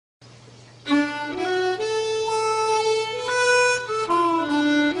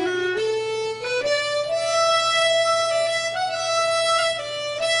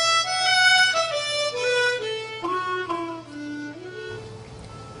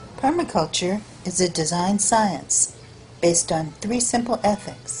Permaculture is a design science based on 3 simple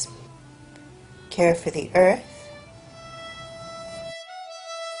ethics: care for the earth,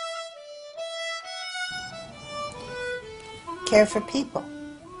 care for people,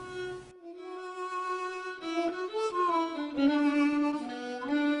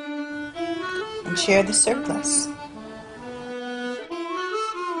 and share the surplus.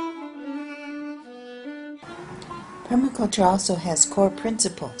 Permaculture also has core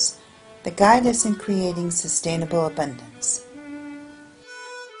principles that guide us in creating sustainable abundance.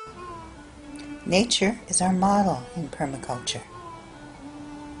 Nature is our model in permaculture.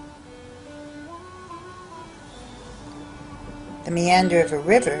 The meander of a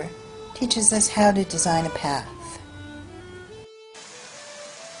river teaches us how to design a path.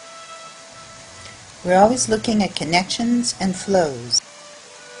 We're always looking at connections and flows,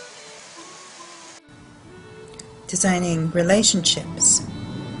 designing relationships,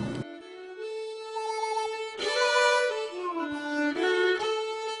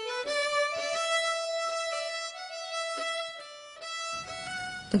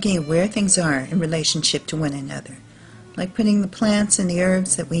 looking at where things are in relationship to one another, like putting the plants and the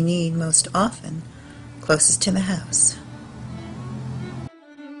herbs that we need most often closest to the house.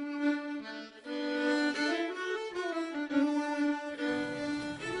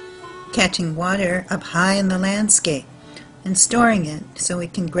 Catching water up high in the landscape and storing it so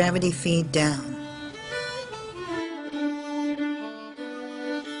it can gravity feed down.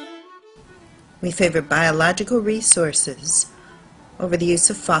 We favor biological resources over the use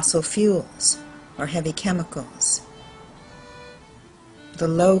of fossil fuels or heavy chemicals. The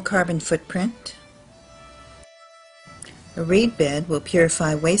low carbon footprint. A reed bed will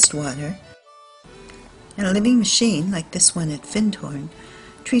purify wastewater, and a living machine like this one at Findhorn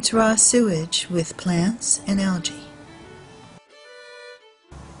treats raw sewage with plants and algae.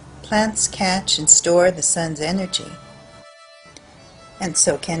 Plants catch and store the sun's energy, and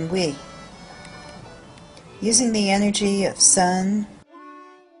so can we. Using the energy of sun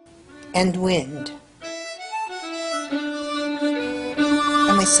and wind.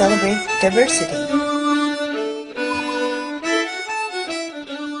 And we celebrate diversity.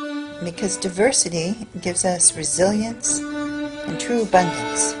 Because diversity gives us resilience and true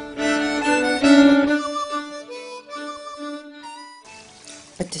abundance.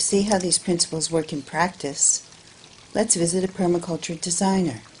 But to see how these principles work in practice, let's visit a permaculture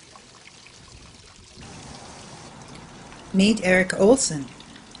designer. Meet Erik Olhsen,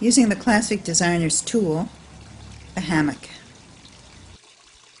 using the classic designer's tool, a hammock.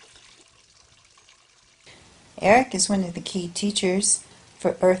 Erik is one of the key teachers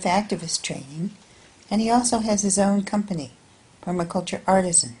for earth activist training, and he also has his own company, Permaculture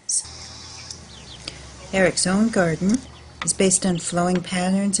Artisans. Erik's own garden is based on flowing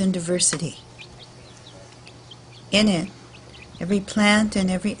patterns and diversity. In it, every plant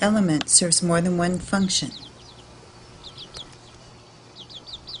and every element serves more than one function.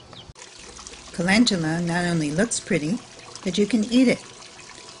 Calendula not only looks pretty, but you can eat it.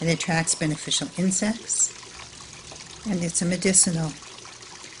 It attracts beneficial insects, and it's a medicinal,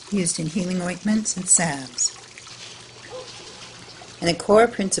 used in healing ointments and salves. And a core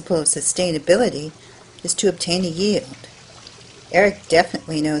principle of sustainability is to obtain a yield. Erik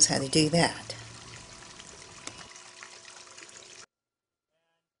definitely knows how to do that.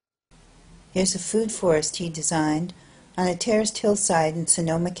 Here's a food forest he designed on a terraced hillside in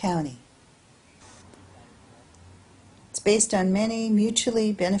Sonoma County. It's based on many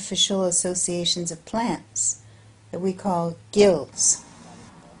mutually beneficial associations of plants that we call guilds.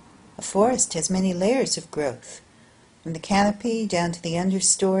 A forest has many layers of growth, from the canopy down to the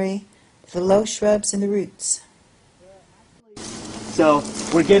understory, to the low shrubs and the roots. So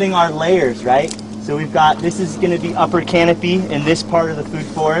we're getting our layers, right? So we've got, this is going to be upper canopy in this part of the food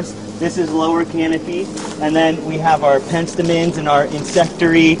forest. This is lower canopy. And then we have our penstemons and our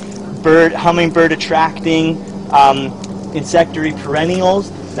insectary, hummingbird attracting insectary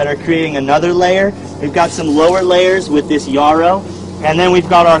perennials that are creating another layer. We've got some lower layers with this yarrow. And then we've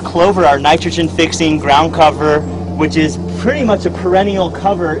got our clover, our nitrogen fixing ground cover, which is pretty much a perennial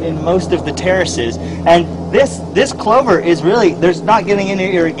cover in most of the terraces. And this clover is really, there's not getting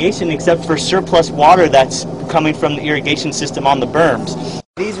any irrigation except for surplus water that's coming from the irrigation system on the berms.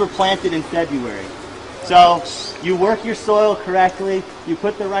 These were planted in February. So you work your soil correctly, you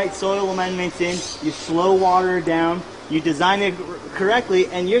put the right soil amendments in, you slow water down, you design it correctly,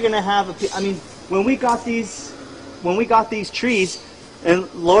 and you're going to have, when we got these trees, and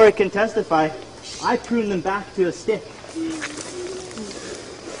Laura can testify, I pruned them back to a stick.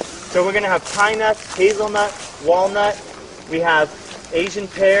 So we're going to have pine nuts, hazelnut, walnut. We have Asian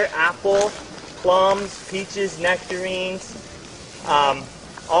pear, apple, plums, peaches, nectarines,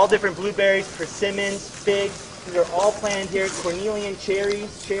 all different blueberries, persimmons, figs. These are all planted here. Cornelian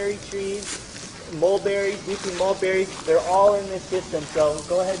cherries, cherry trees, mulberries, leafy mulberries. They're all in this system, so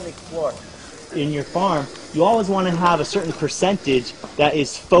go ahead and explore. In your farm, you always want to have a certain percentage that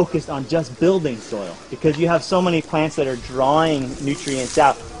is focused on just building soil, because you have so many plants that are drawing nutrients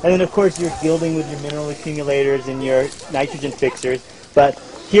out. And then of course you're gilding with your mineral accumulators and your nitrogen fixers. But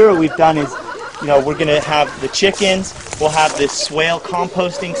here what we've done is, we're going to have the chickens, we'll have this swale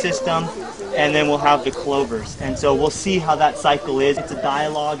composting system, and then we'll have the clovers. And so we'll see how that cycle is. It's a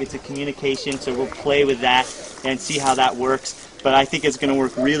dialogue, it's a communication, so we'll play with that and see how that works. But I think it's going to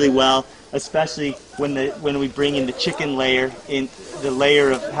work really well, especially when we bring in the chicken layer, in the layer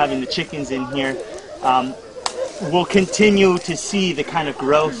of having the chickens in here. We'll continue to see the kind of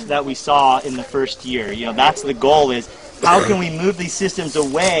growth that we saw in the first year. That's the goal, is how can we move these systems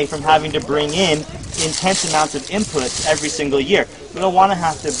away from having to bring in intense amounts of inputs every single year. We don't want to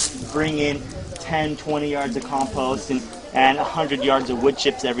have to bring in 10, 20 yards of compost and 100 yards of wood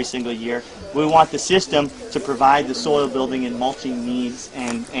chips every single year. We want the system to provide the soil building and mulching needs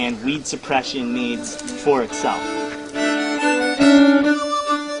and weed suppression needs for itself.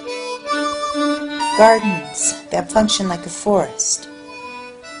 Gardens that function like a forest,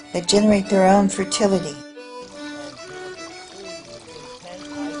 that generate their own fertility,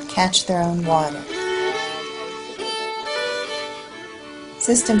 catch their own water.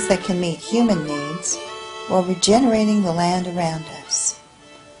 Systems that can meet human needs while regenerating the land around us.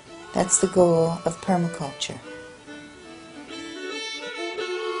 That's the goal of permaculture.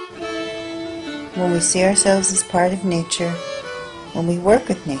 When we see ourselves as part of nature, when we work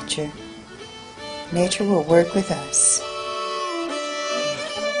with nature, nature will work with us.